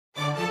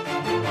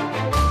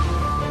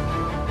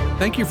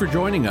Thank you for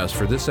joining us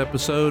for this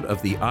episode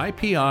of the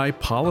IPI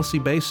Policy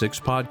Basics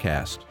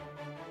podcast.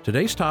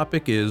 Today's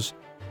topic is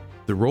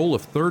the role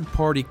of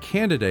third-party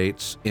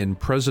candidates in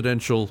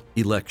presidential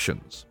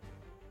elections.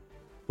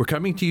 We're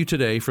coming to you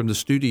today from the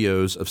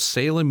studios of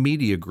Salem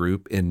Media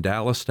Group in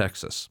Dallas,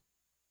 Texas.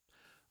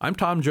 I'm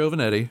Tom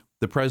Giovanetti,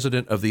 the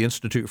president of the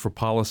Institute for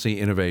Policy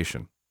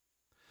Innovation.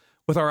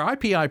 With our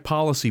IPI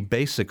Policy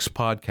Basics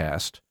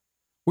podcast,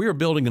 we are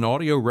building an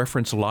audio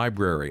reference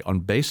library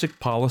on basic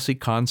policy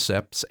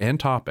concepts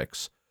and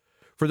topics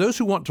for those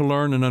who want to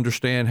learn and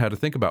understand how to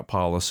think about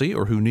policy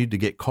or who need to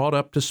get caught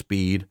up to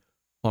speed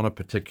on a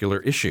particular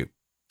issue.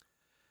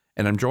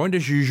 And I'm joined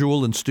as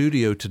usual in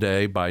studio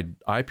today by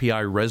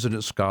IPI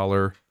Resident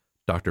Scholar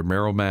Dr.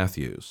 Merrill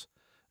Matthews.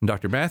 And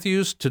Dr.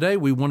 Matthews, today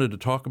we wanted to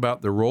talk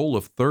about the role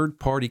of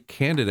third-party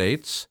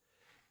candidates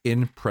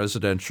in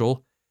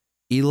presidential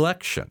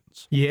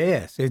elections.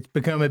 Yes, it's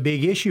become a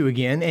big issue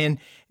again. And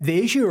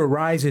the issue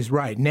arises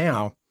right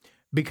now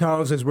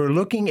because as we're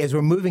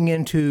moving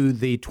into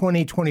the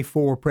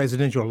 2024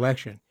 presidential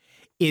election,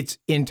 it's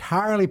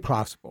entirely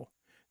possible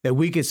that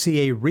we could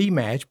see a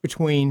rematch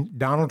between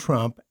Donald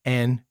Trump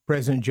and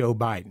President Joe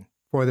Biden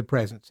for the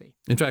presidency.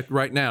 In fact,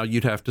 right now,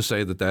 you'd have to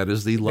say that that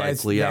is the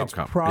likely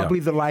outcome. That's probably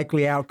the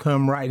likely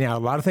outcome right now. A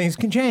lot of things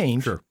can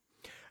change. Sure.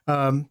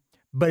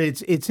 But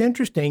it's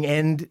interesting,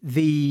 and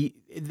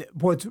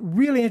what's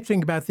really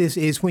interesting about this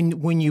is when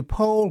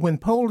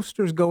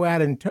pollsters go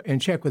out and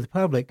check with the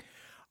public,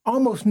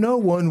 almost no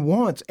one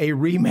wants a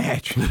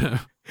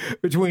rematch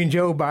between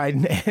Joe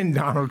Biden and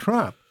Donald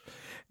Trump.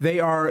 They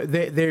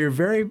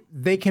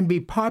can be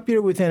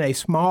popular within a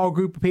small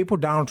group of people.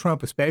 Donald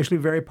Trump especially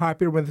very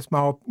popular with a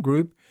small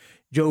group.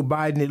 Joe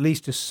Biden at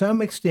least to some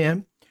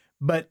extent,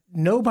 but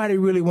nobody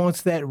really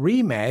wants that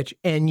rematch,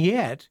 and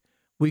yet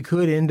we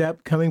could end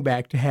up coming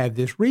back to have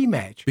this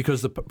rematch.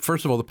 Because,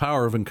 first of all, the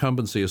power of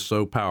incumbency is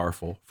so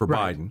powerful for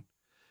right. Biden.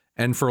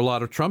 And for a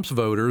lot of Trump's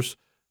voters,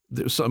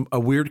 there's a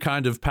weird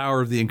kind of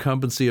power of the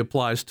incumbency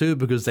applies too,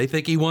 because they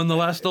think he won the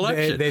last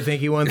election. They think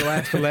he won the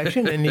last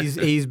election, and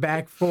he's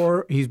back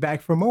for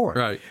more.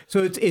 Right.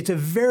 So it's a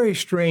very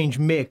strange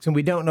mix, and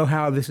we don't know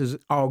how this is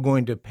all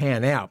going to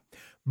pan out.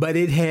 But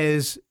it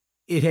has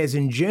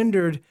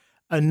engendered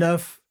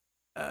enough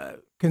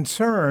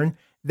concern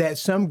that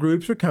some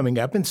groups are coming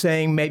up and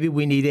saying maybe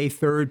we need a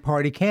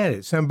third-party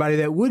candidate, somebody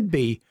that would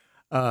be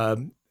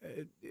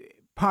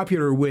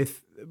popular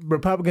with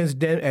Republicans,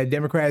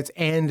 Democrats,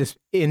 and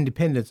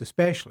independents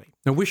especially.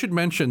 Now, we should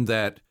mention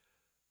that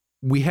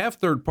we have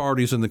third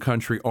parties in the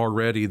country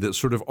already that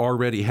sort of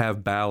already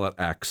have ballot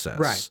access.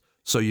 Right.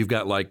 So you've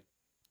got like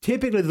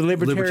typically the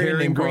Libertarian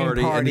and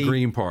the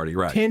Green Party,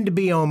 right, tend to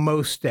be on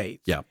most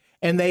states. Yeah.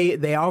 And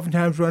they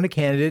oftentimes run a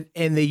candidate,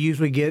 and they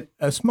usually get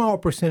a small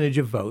percentage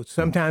of votes.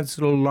 Sometimes it's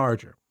a little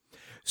larger.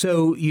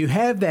 So you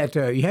have that.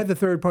 You have the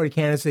third-party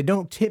candidates. They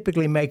don't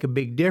typically make a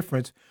big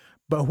difference.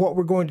 But what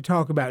we're going to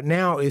talk about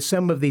now is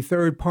some of the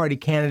third-party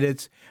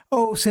candidates,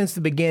 since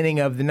the beginning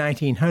of the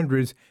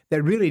 1900s,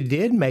 that really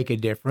did make a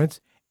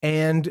difference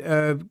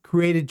and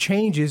created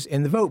changes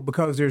in the vote.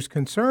 Because there's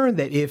concern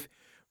that if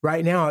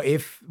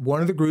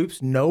one of the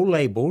groups, No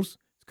Labels,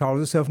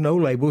 calls itself No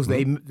Labels.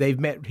 Mm-hmm. They've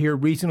met here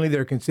recently.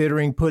 They're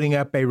considering putting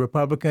up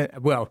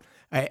a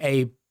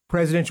a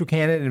presidential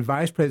candidate and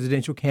vice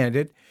presidential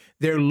candidate.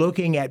 They're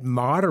looking at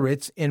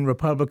moderates in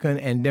Republican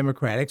and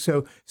Democratic.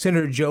 So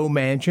Senator Joe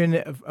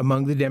Manchin,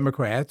 among the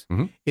Democrats,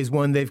 mm-hmm. is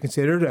one they've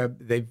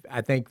considered.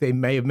 I think they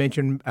may have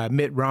mentioned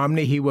Mitt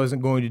Romney. He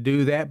wasn't going to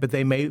do that, but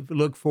they may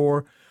look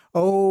for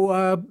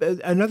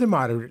another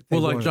moderate.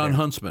 Well, like John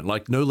Huntsman,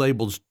 like No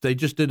Labels. They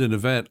just did an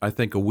event, I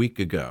think, a week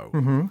ago.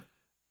 Mm-hmm.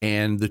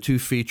 And the two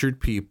featured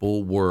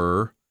people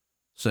were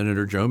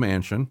Senator Joe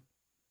Manchin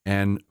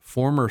and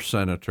former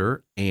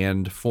Senator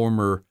and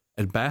former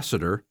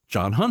Ambassador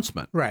John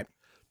Huntsman. Right.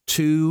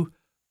 Two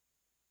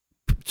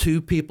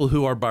people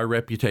who are by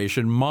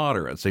reputation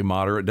moderates, a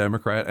moderate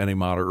Democrat and a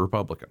moderate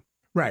Republican.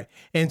 Right.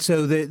 And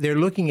so they're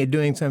looking at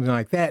doing something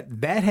like that.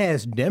 That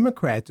has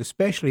Democrats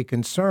especially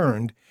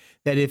concerned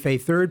that if a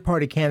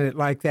third-party candidate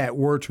like that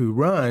were to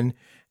run,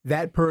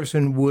 that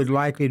person would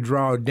likely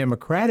draw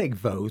Democratic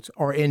votes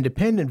or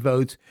independent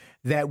votes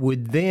that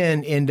would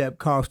then end up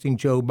costing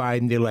Joe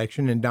Biden the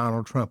election and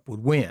Donald Trump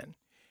would win.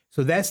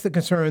 So that's the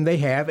concern they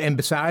have. And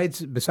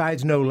besides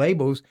No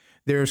Labels,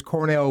 there's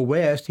Cornel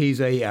West.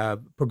 He's a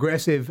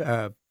progressive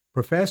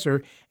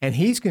professor, and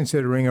he's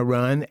considering a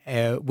run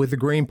with the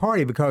Green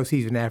Party because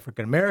he's an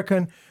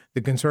African-American.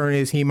 The concern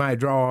is he might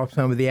draw off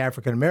some of the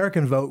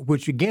African-American vote,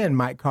 which again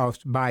might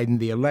cost Biden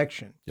the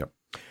election. Yep.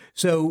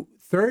 So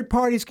third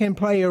parties can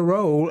play a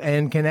role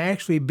and can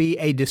actually be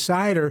a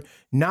decider,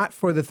 not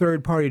for the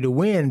third party to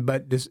win,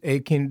 but they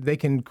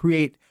can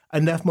create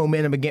enough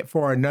momentum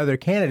for another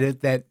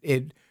candidate that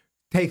it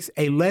takes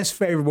a less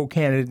favorable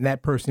candidate and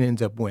that person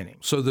ends up winning.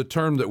 So the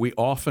term that we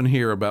often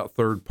hear about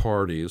third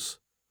parties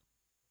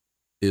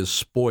is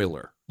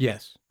spoiler.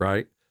 Yes.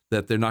 Right?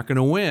 That they're not going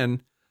to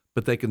win,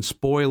 but they can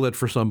spoil it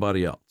for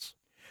somebody else.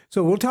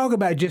 So we'll talk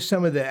about just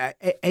some of the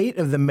 8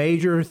 of the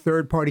major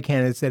third-party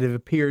candidates that have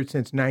appeared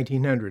since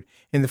 1900.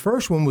 And the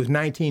first one was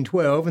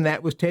 1912, and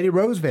that was Teddy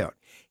Roosevelt.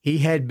 He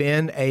had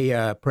been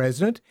a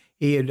president.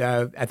 He had,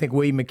 I think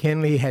William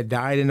McKinley had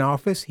died in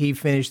office. He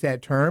finished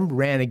that term,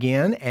 ran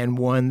again, and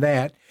won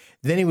that.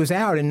 Then he was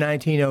out in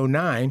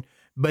 1909,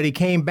 but he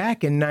came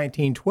back in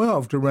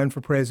 1912 to run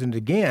for president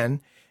again.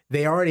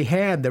 They already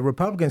had, the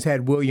Republicans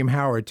had William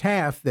Howard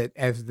Taft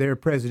as their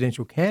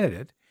presidential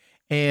candidate.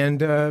 And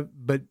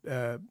but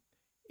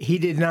he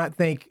did not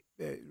think,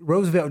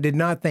 Roosevelt did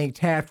not think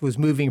Taft was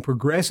moving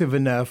progressive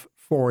enough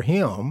for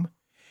him.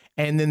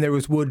 And then there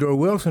was Woodrow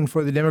Wilson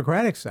for the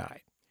Democratic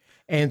side.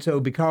 And so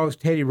because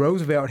Teddy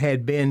Roosevelt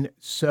had been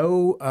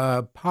so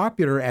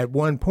popular at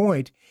one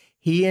point,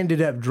 he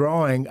ended up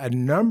drawing a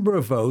number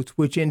of votes,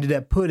 which ended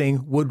up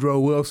putting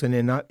Woodrow Wilson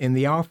in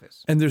the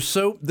office. And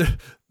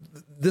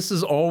this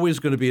is always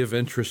going to be of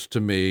interest to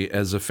me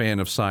as a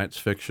fan of science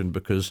fiction,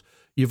 because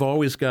you've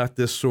always got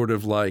this sort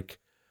of like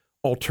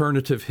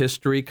alternative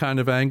history kind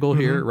of angle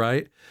here,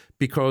 right?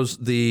 Because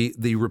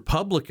the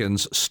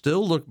Republicans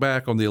still look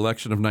back on the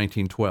election of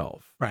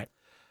 1912 right,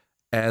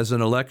 as an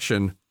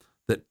election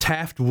that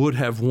Taft would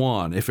have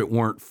won if it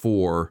weren't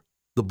for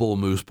the Bull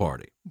Moose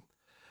Party.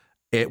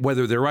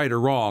 Whether they're right or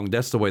wrong,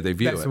 that's the way they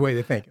view it. That's the way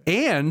they think it.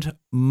 And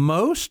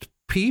most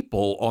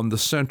people on the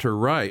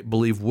center-right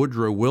believe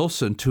Woodrow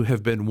Wilson to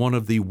have been one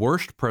of the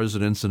worst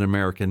presidents in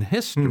American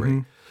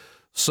history.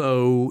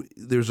 So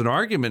there's an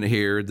argument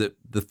here that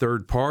the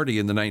third party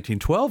in the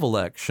 1912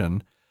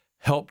 election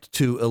helped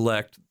to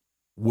elect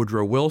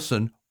Woodrow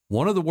Wilson,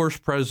 one of the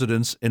worst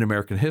presidents in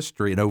American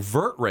history, an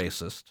overt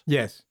racist.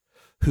 Yes.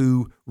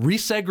 Who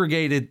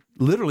resegregated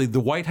literally the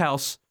White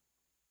House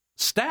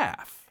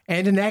staff.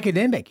 And an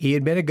academic. He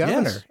had been a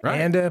governor, yes, right,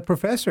 and a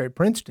professor at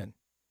Princeton.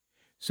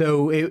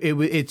 So it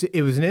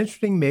was an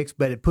interesting mix,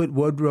 but it put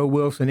Woodrow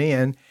Wilson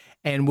in,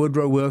 and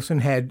Woodrow Wilson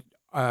had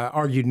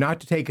argued not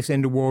to take us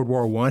into World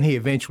War I. He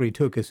eventually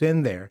took us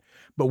in there.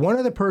 But one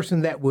other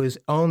person that was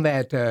on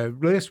that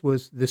list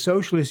was the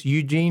socialist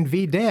Eugene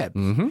V. Debs.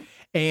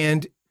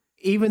 And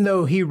even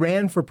though he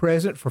ran for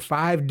president for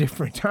 5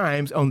 different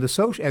times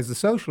as the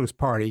Socialist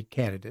Party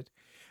candidate,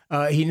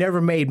 he never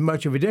made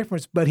much of a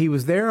difference, but he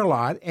was there a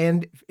lot.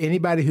 And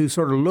anybody who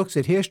sort of looks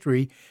at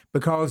history,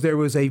 because there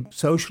was a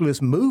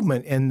socialist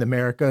movement in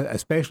America,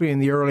 especially in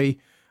the early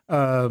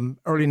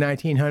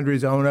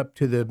 1900s on up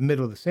to the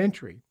middle of the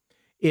century,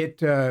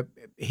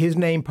 his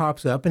name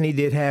pops up, and he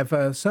did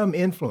have some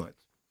influence.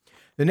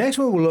 The next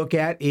one we'll look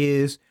at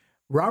is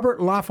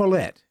Robert La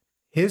Follette.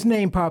 His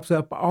name pops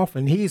up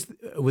often. He's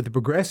with the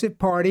Progressive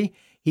Party.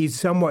 He's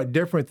somewhat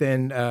different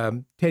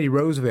than Teddy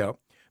Roosevelt,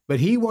 but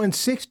he won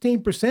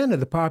 16% of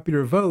the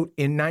popular vote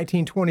in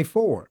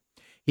 1924.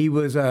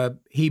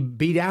 He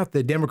beat out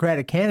the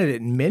Democratic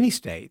candidate in many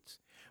states,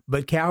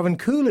 but Calvin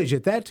Coolidge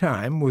at that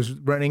time was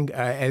running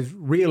as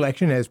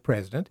re-election as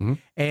president,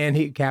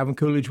 and Calvin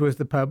Coolidge was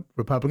the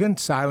Republican,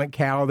 Silent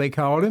Cal they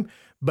called him,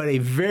 but a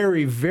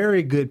very,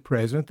 very good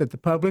president that the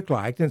public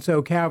liked, and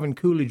so Calvin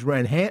Coolidge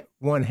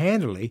won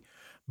handily.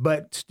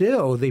 But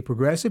still, the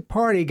Progressive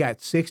Party got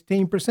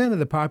 16% of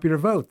the popular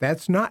vote.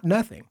 That's not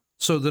nothing.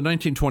 So the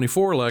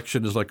 1924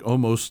 election is like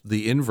almost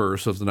the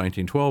inverse of the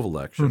 1912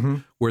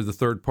 election, where the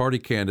third party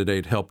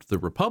candidate helped the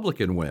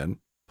Republican win,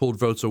 pulled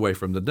votes away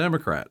from the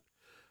Democrat.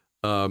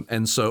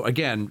 And so,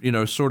 again,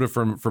 sort of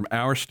from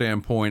our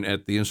standpoint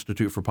at the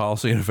Institute for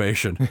Policy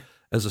Innovation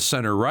as a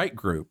center-right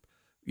group,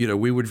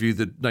 we would view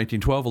the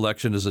 1912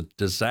 election as a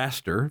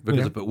disaster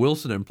because it put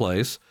Wilson in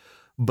place.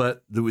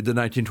 But the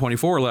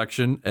 1924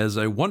 election as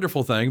a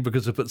wonderful thing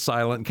because it put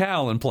Silent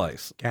Cal in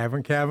place.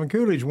 Calvin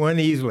Coolidge won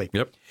easily.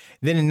 Yep.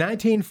 Then in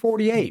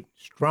 1948,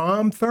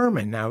 Strom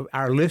Thurmond. Now,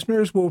 our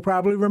listeners will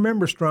probably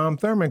remember Strom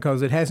Thurmond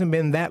because it hasn't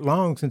been that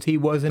long since he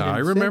wasn't in the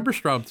Senate. I remember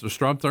Strom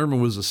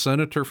Thurmond was a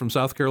senator from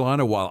South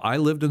Carolina while I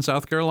lived in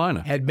South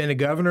Carolina. Had been a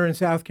governor in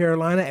South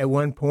Carolina at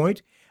one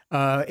point. In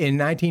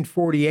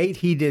 1948,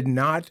 he did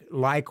not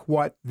like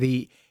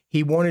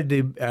he wanted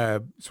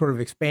to sort of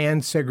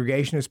expand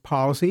segregationist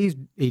policies.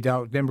 He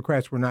thought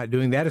Democrats were not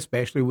doing that,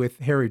 especially with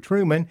Harry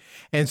Truman.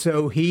 And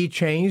so he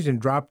changed and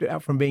dropped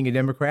out from being a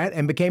Democrat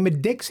and became a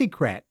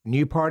Dixiecrat,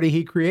 new party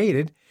he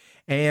created,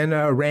 and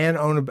ran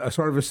on a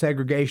sort of a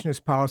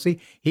segregationist policy.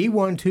 He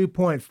won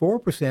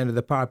 2.4% of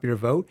the popular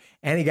vote,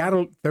 and he got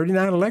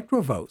 39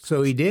 electoral votes.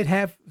 So he did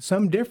have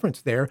some difference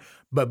there.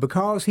 But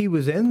because he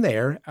was in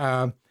there,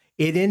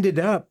 it ended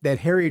up that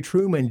Harry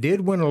Truman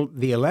did win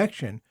the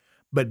election.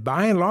 But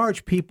by and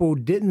large, people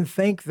didn't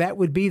think that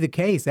would be the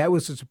case. That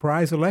was a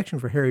surprise election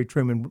for Harry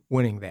Truman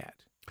winning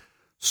that.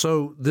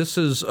 So this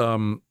is this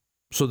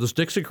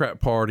Dixiecrat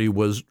party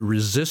was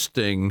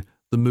resisting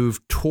the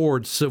move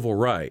towards civil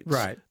rights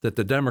that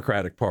the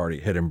Democratic Party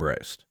had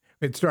embraced.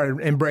 It started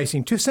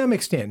embracing to some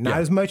extent, not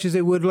as much as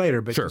it would later,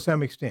 but to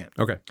some extent.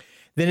 Okay.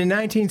 Then in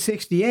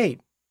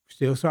 1968,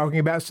 still talking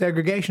about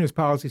segregationist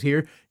policies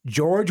here,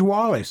 George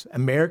Wallace,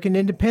 American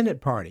Independent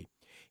Party.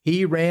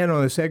 He ran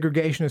on a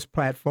segregationist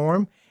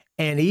platform,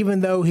 And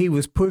even though he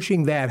was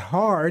pushing that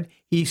hard,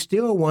 he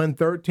still won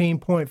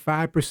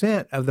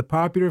 13.5% of the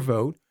popular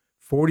vote,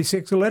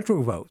 46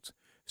 electoral votes.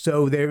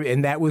 So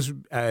and that was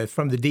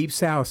from the Deep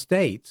South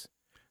states.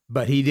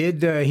 But he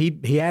did.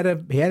 He had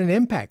an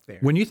impact there.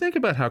 When you think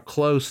about how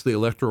close the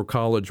Electoral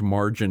College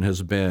margin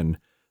has been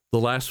the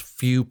last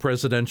few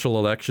presidential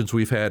elections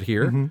we've had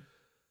here,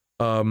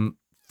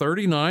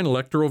 39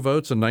 electoral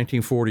votes in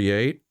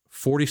 1948,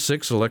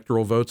 46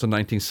 electoral votes in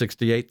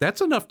 1968. That's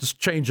enough to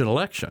change an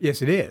election.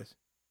 Yes, it is.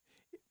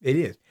 It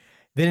is.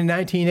 Then in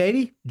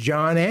 1980,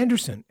 John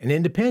Anderson, an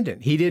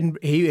independent.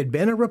 He had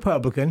been a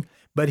Republican,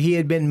 but he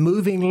had been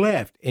moving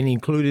left and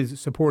included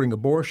supporting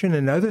abortion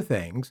and other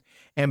things.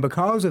 And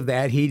because of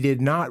that, he did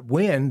not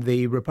win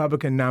the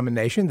Republican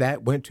nomination.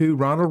 That went to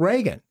Ronald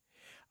Reagan.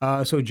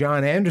 So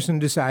John Anderson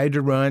decided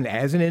to run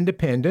as an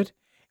independent.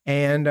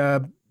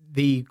 And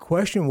the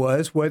question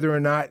was whether or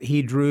not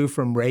he drew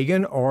from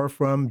Reagan or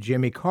from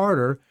Jimmy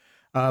Carter.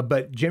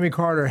 But Jimmy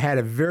Carter had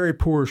a very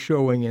poor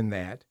showing in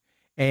that.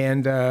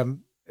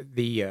 And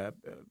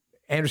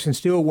Anderson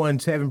still won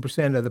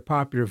 7% of the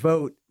popular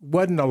vote.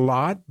 Wasn't a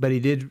lot, but he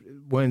did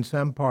win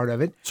some part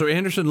of it. So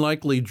Anderson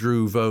likely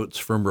drew votes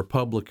from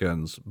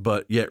Republicans,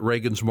 but yet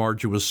Reagan's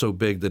margin was so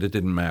big that it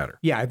didn't matter.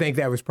 Yeah, I think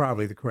that was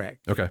probably the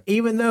correct. Okay.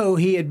 Even though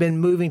he had been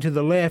moving to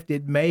the left,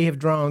 it may have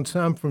drawn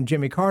some from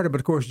Jimmy Carter, but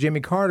of course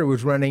Jimmy Carter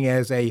was running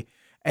as a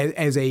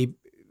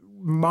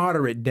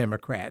moderate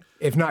Democrat,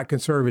 if not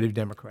conservative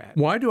Democrat.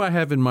 Why do I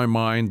have in my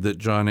mind that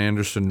John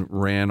Anderson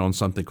ran on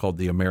something called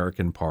the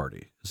American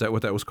Party? Is that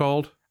what that was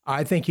called?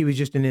 I think he was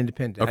just an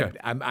independent. Okay.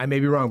 I may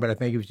be wrong, but I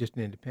think he was just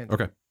an independent.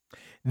 Okay.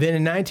 Then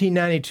in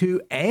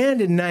 1992 and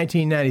in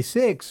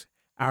 1996,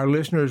 our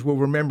listeners will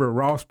remember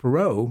Ross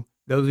Perot.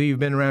 Those of you who've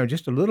been around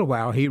just a little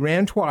while, he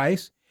ran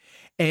twice,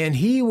 and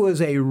he was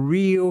a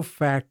real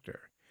factor.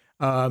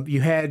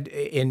 You had,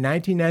 in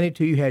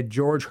 1992, you had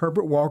George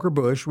Herbert Walker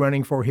Bush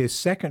running for his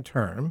second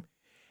term,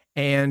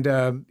 and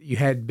you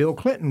had Bill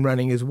Clinton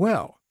running as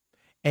well.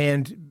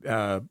 And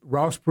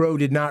Ross Perot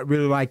did not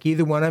really like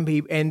either one of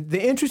them. And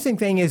the interesting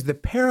thing is the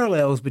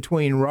parallels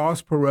between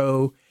Ross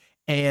Perot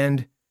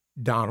and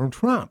Donald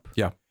Trump.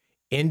 Yeah.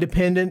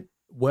 Independent,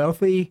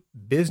 wealthy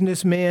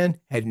businessman,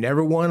 had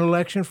never won an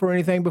election for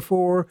anything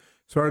before,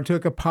 sort of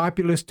took a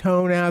populist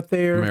tone out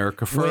there.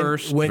 America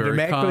first, went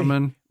very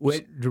common.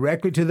 Went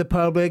directly to the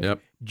public, Yep.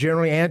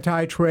 generally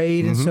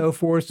anti-trade and so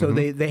forth. So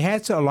they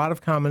had a lot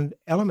of common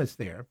elements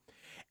there.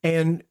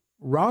 And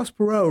Ross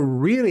Perot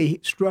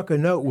really struck a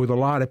note with a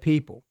lot of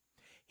people.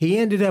 He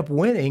ended up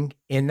winning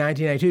in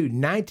 1992,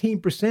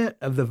 19%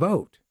 of the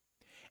vote.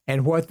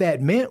 And what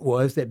that meant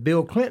was that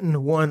Bill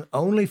Clinton won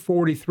only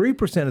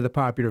 43% of the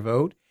popular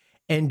vote,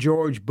 and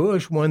George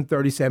Bush won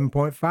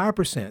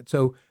 37.5%.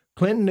 So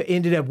Clinton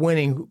ended up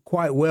winning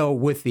quite well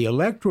with the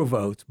electoral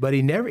votes, but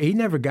he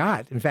never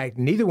got. In fact,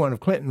 neither one of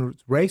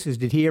Clinton's races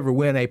did he ever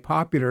win a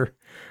popular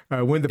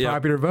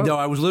popular vote. No,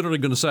 I was literally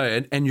going to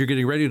say, and you're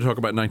getting ready to talk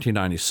about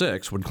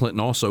 1996 when Clinton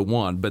also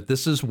won, but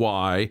this is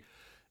why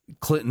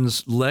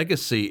Clinton's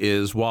legacy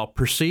is, while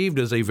perceived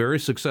as a very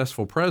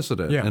successful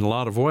president in a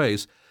lot of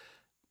ways,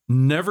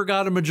 never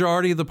got a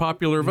majority of the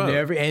popular vote.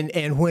 Never,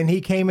 and when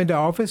he came into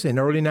office in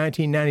early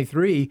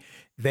 1993,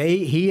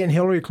 he and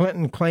Hillary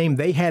Clinton claimed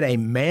they had a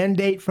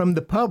mandate from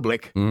the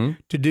public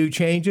to do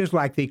changes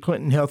like the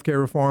Clinton healthcare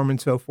reform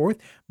and so forth.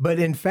 But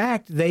in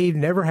fact, they've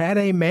never had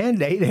a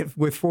mandate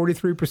with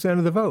 43%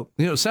 of the vote.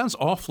 You know, it sounds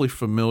awfully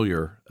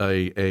familiar,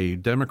 a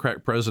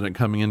Democrat president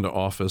coming into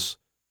office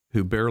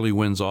who barely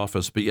wins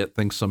office, but yet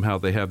thinks somehow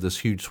they have this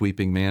huge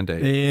sweeping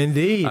mandate.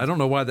 Indeed. I don't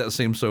know why that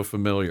seems so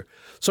familiar.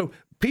 So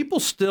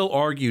people still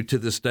argue to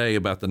this day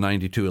about the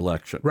 92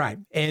 election. Right.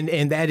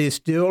 And that is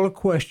still a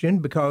question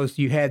because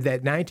you had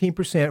that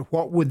 19%.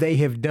 What would they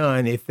have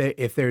done if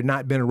there had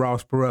not been a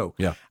Ross Perot?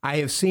 Yeah. I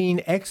have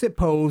seen exit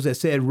polls that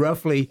said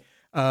roughly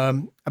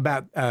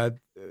about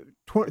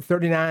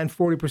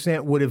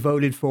 39-40% would have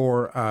voted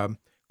for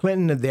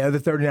Clinton, and the other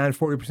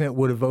 39-40%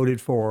 would have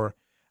voted for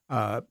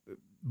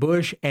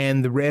Bush,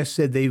 and the rest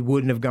said they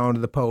wouldn't have gone to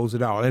the polls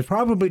at all. And it's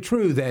probably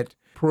true that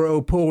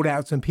Perot pulled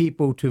out some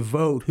people to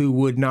vote who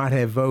would not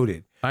have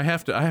voted. I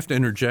have to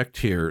interject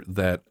here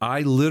that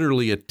I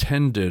literally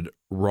attended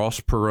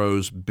Ross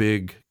Perot's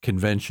big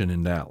convention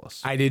in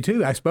Dallas. I did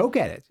too. I spoke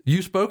at it.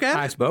 You spoke at it?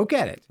 I spoke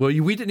at it. Well,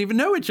 we didn't even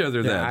know each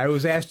other then. I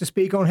was asked to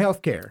speak on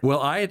health care.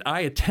 Well, I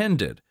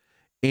attended.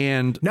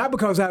 And not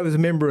because I was a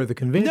member of the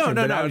convention.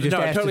 No, I was just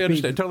I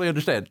totally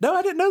understand. No,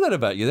 I didn't know that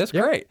about you. That's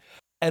great.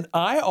 And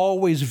I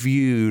always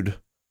viewed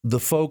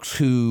the folks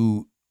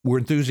who were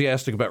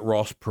enthusiastic about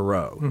Ross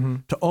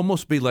Perot to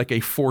almost be like a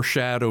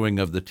foreshadowing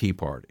of the Tea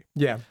Party.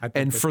 Yeah. I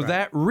think and for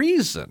that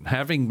reason,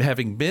 having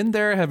been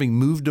there, having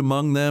moved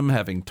among them,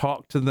 having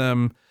talked to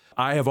them,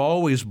 I have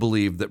always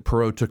believed that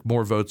Perot took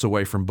more votes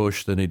away from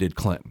Bush than he did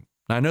Clinton.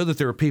 I know that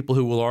there are people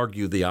who will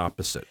argue the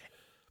opposite.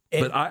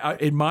 But I,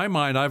 in my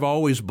mind, I've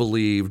always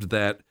believed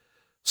that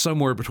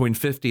somewhere between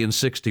 50 and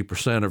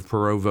 60% of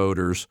Perot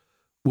voters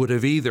would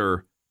have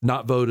either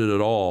not voted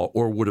at all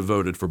or would have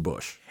voted for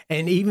Bush.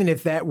 And even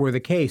if that were the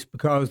case,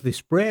 because the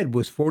spread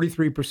was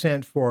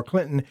 43% for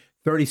Clinton,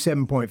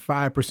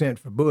 37.5%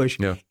 for Bush,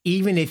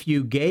 even if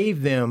you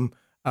gave them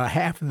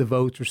half of the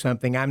votes or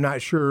something, I'm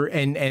not sure.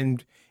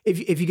 And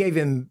if you gave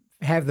them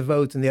half the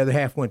votes and the other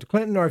half went to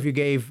Clinton, or if you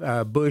gave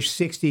Bush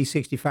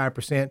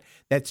 65%,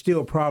 that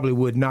still probably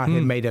would not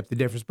have made up the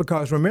difference.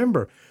 Because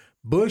remember,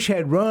 Bush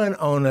had run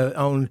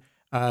on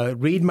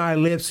read my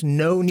lips,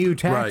 no new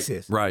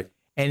taxes. Right.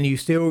 And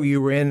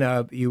you were in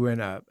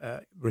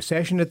a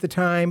recession at the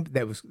time.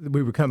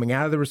 We were coming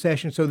out of the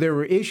recession, so there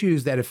were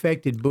issues that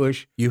affected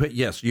Bush.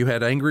 You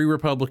had angry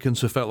Republicans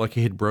who felt like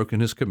he had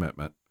broken his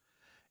commitment,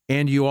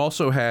 and you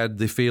also had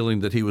the feeling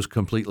that he was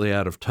completely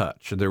out of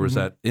touch. And there was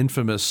that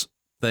infamous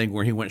thing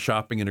where he went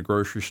shopping in a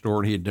grocery store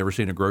and he had never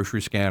seen a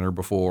grocery scanner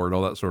before and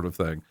all that sort of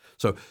thing.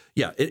 So,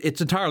 yeah,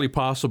 it's entirely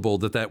possible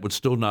that would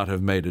still not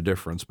have made a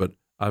difference, but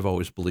I've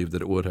always believed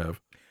that it would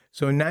have.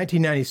 So in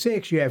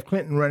 1996, you have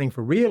Clinton running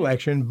for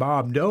re-election,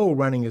 Bob Dole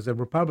running as a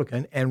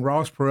Republican, and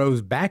Ross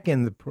Perot's back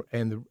in the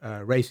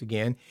race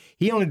again.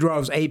 He only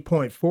draws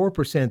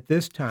 8.4%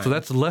 this time. So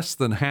that's less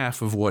than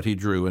half of what he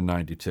drew in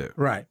 92.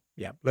 Right,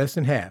 yeah, less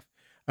than half.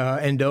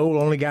 And Dole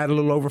only got a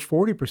little over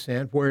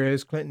 40%,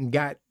 whereas Clinton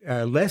got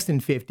less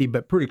than 50,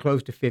 but pretty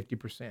close to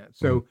 50%.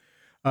 So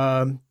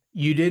Perot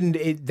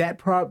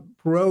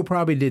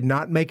probably did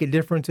not make a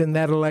difference in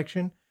that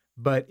election,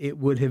 but it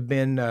would have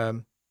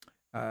been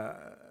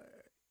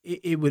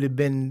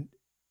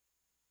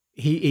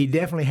he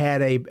definitely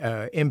had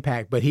a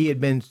impact, but he had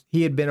been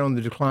on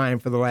the decline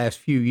for the last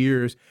few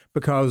years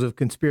because of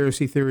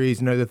conspiracy theories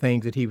and other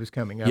things that he was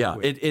coming up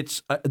with.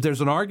 It's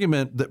there's an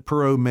argument that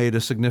Perot made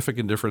a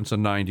significant difference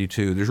in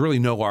 92. There's really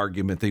no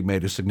argument that he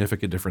made a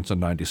significant difference in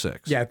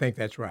 96. Yeah, I think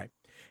that's right.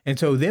 And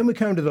so then we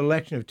come to the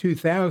election of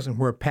 2000,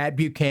 where Pat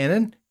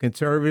Buchanan,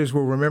 conservatives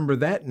will remember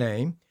that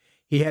name.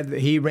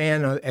 He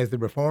ran as the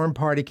Reform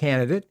Party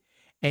candidate,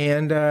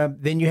 and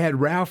then you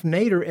had Ralph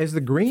Nader as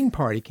the Green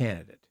Party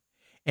candidate.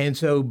 And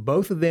so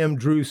both of them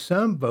drew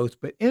some votes,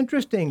 but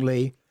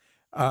interestingly,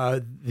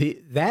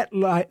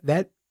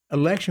 that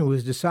election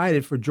was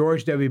decided for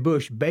George W.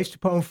 Bush based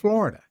upon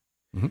Florida.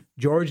 Mm-hmm.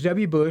 George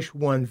W. Bush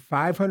won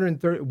by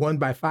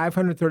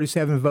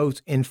 537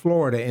 votes in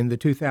Florida in the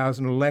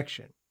 2000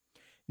 election.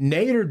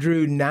 Nader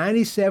drew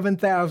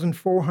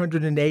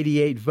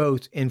 97,488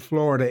 votes in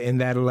Florida in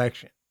that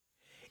election.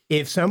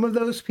 If some of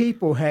those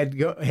people had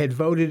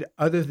voted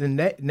other than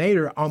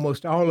Nader,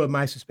 almost all of them,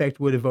 I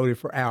suspect, would have voted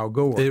for Al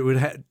Gore. It would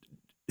had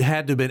to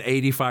have been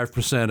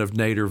 85% of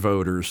Nader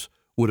voters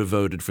would have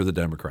voted for the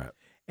Democrat.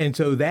 And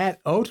so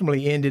that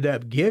ultimately ended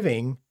up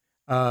giving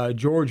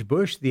George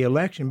Bush the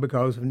election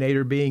because of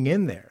Nader being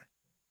in there,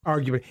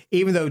 arguably,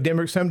 even though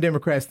some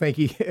Democrats think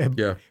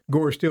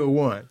Gore still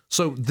won.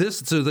 So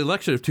the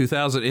election of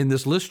 2000, in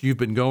this list you've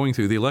been going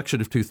through, the election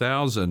of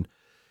 2000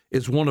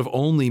 is one of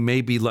only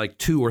maybe like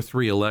 2 or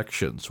 3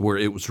 elections where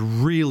it was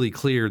really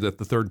clear that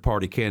the third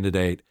party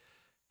candidate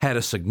had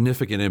a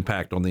significant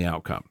impact on the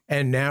outcome.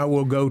 And now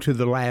we'll go to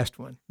the last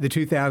one, the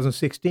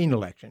 2016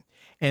 election.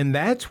 And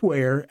that's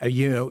where,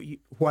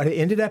 what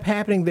ended up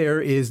happening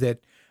there is that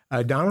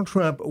Donald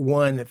Trump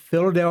won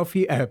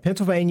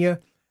Pennsylvania,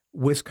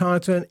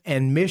 Wisconsin,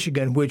 and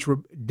Michigan, which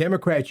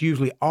Democrats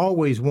usually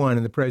always won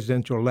in the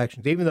presidential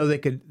elections, even though they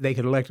could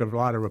elect a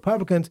lot of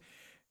Republicans.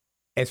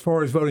 As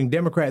far as voting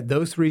Democrat,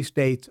 those 3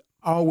 states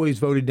always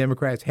voted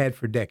Democrats, had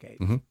for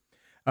decades.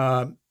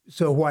 Mm-hmm.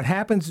 So what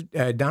happens,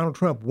 Donald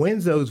Trump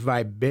wins those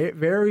by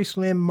very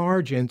slim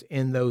margins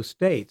in those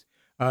states.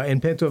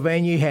 In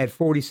Pennsylvania, he had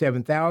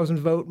 47,000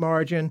 vote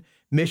margin,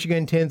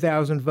 Michigan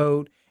 10,000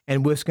 vote,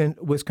 and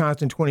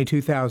Wisconsin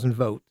 22,000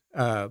 vote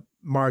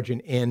margin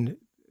in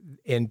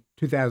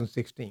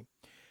 2016.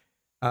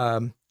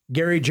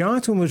 Gary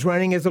Johnson was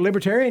running as a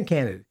Libertarian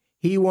candidate.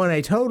 He won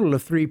a total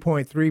of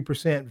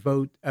 3.3%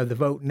 vote of the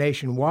vote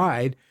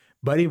nationwide,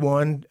 but he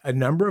won a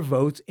number of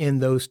votes in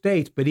those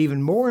states. But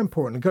even more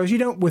important, because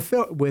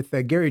with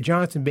Gary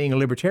Johnson being a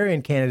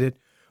Libertarian candidate,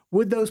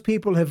 would those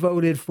people have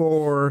voted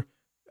for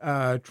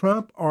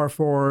Trump or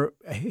for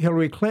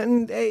Hillary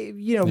Clinton?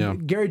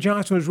 Gary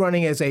Johnson was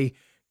running as a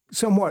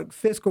somewhat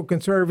fiscal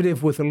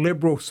conservative with a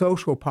liberal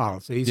social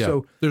policy. Yeah.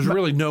 So there's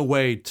really no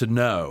way to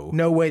know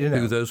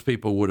who those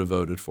people would have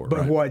voted for.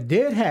 But what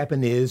did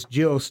happen is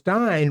Jill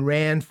Stein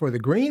ran for the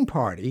Green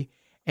Party,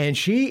 and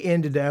she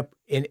ended up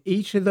in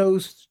each of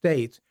those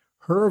states.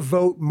 Her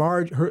vote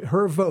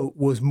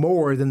was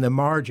more than the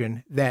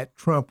margin that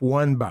Trump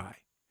won by.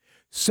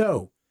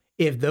 So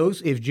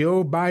if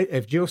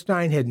Jill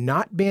Stein had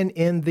not been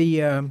in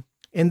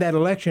that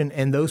election,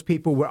 and those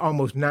people were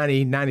almost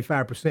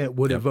 95%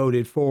 would have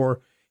voted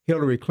for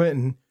Hillary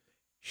Clinton,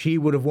 she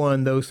would have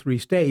won those 3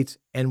 states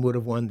and would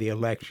have won the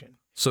election.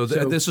 So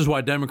this is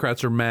why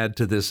Democrats are mad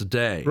to this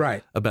day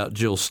about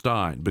Jill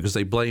Stein, because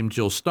they blame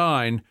Jill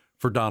Stein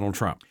for Donald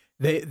Trump.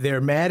 They're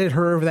mad at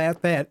her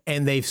about that,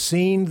 and they've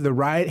seen the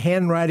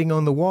handwriting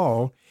on the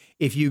wall.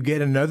 If you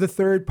get another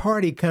third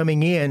party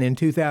coming in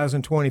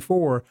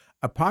 2024,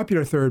 a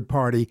popular third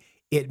party,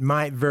 it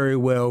might very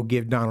well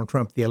give Donald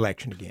Trump the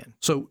election again.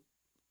 So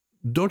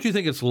don't you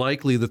think it's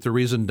likely that the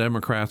reason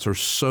Democrats are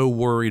so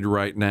worried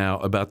right now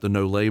about the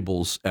no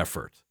labels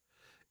effort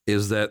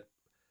is that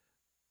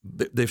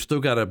they've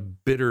still got a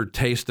bitter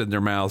taste in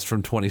their mouths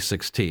from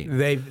 2016?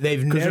 They've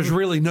never, because there's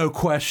really no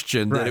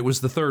question that it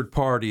was the third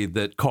party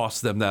that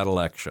cost them that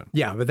election.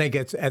 Yeah, but I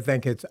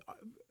think it's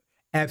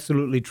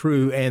absolutely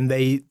true, and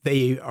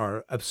they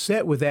are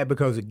upset with that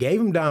because it gave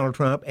them Donald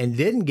Trump and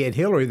didn't get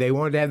Hillary. They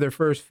wanted to have their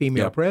first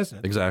female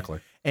president.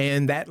 Exactly.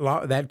 And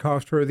that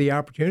cost her the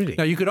opportunity.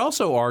 Now, you could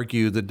also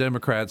argue that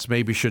Democrats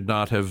maybe should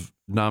not have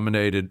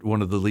nominated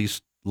one of the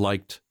least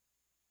liked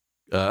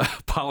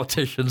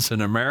politicians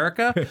in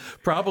America.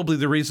 Probably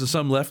the reason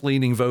some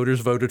left-leaning voters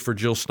voted for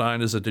Jill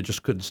Stein is that they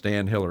just couldn't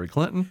stand Hillary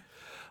Clinton.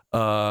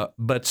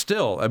 But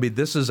still, I mean,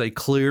 this is a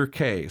clear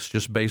case,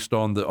 just based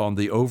on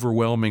the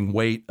overwhelming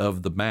weight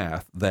of the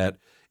math, that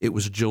it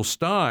was Jill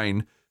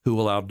Stein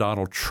who allowed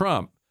Donald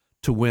Trump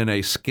to win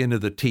a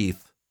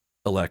skin-of-the-teeth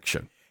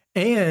election.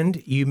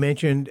 And you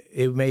mentioned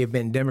it may have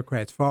been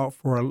Democrats' fault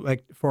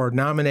for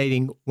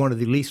nominating one of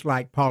the least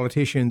liked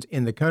politicians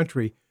in the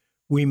country.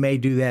 We may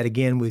do that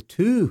again with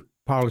two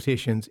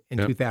politicians in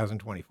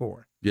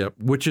 2024. Yep,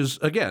 which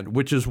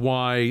is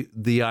why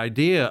the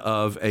idea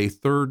of a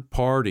third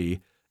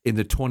party in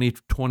the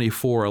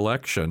 2024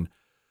 election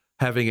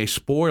having a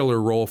spoiler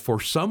role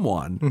for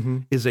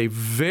someone is a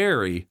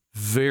very,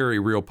 very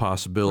real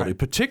possibility,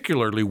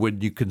 particularly when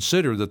you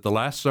consider that the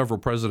last several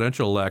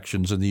presidential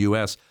elections in the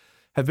U.S.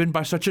 have been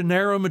by such a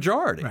narrow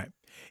majority. Right.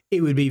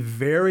 It would be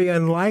very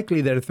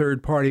unlikely that a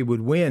third party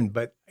would win,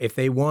 but if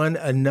they won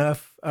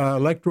enough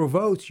electoral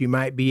votes, you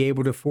might be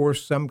able to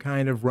force some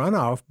kind of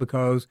runoff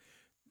because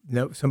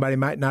somebody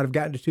might not have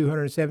gotten to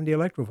 270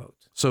 electoral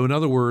votes. So in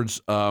other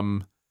words,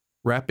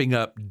 wrapping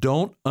up,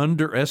 don't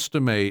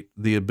underestimate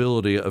the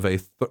ability of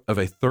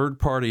a third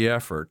party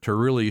effort to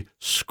really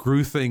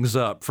screw things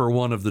up for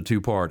one of the two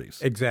parties.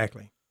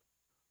 Exactly.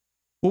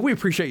 Well, we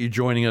appreciate you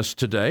joining us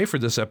today for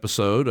this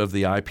episode of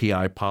the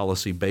IPI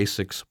Policy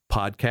Basics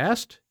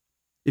podcast.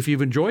 If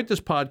you've enjoyed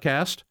this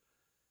podcast,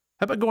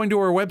 how about going to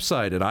our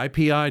website at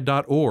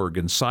ipi.org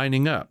and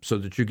signing up so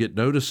that you get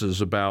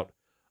notices about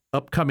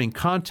upcoming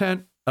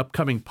content,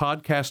 upcoming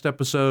podcast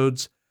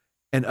episodes,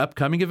 and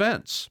upcoming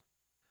events.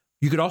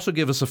 You could also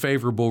give us a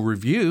favorable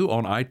review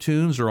on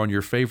iTunes or on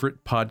your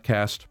favorite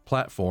podcast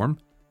platform,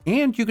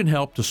 and you can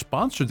help to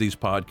sponsor these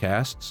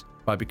podcasts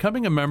by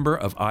becoming a member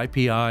of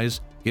IPI's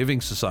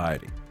Giving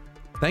Society.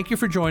 Thank you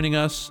for joining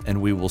us,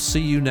 and we will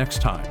see you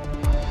next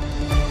time.